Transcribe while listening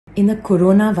இந்த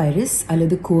corona virus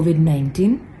அல்லது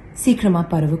COVID-19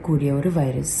 சீக்கிரமாக பரவக்கூடிய ஒரு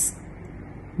வைரஸ்.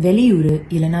 வெளியூர்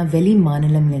இல்லைனா வெளி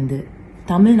மாநிலம்லேருந்து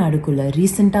தமிழ்நாடுக்குள்ளே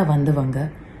ரீசெண்டாக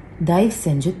வந்தவங்க தயவு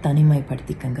செஞ்சு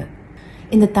தனிமைப்படுத்திக்கங்க.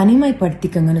 இந்த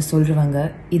தனிமைப்படுத்திக்கங்கன்னு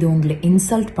சொல்கிறவங்க இது உங்களை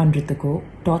இன்சல்ட் பண்ணுறதுக்கோ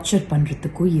டார்ச்சர்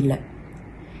பண்ணுறதுக்கோ இல்லை.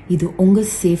 இது உங்கள்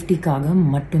சேஃப்டிக்காக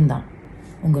மட்டும்தான்.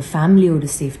 உங்கள் ஃபேமிலியோட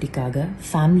சேஃப்டிக்காக,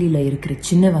 ஃபேமிலியில் இருக்கிற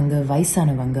சின்னவங்க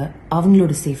வயசானவங்க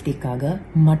அவங்களோட சேஃப்டிக்காக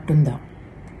மட்டும்தான்.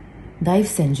 தயவு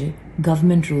செஞ்சு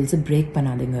கவர்மெண்ட் ரூல்ஸை break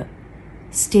பண்ணாதுங்க.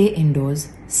 Stay indoors,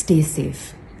 stay safe.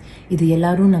 இது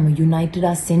எல்லாரும் நம்ம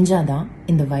யுனைட்டடாக செஞ்சாதான்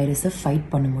இந்த வைரஸை ஃபைட்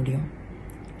பண்ண முடியும்.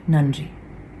 நன்றி.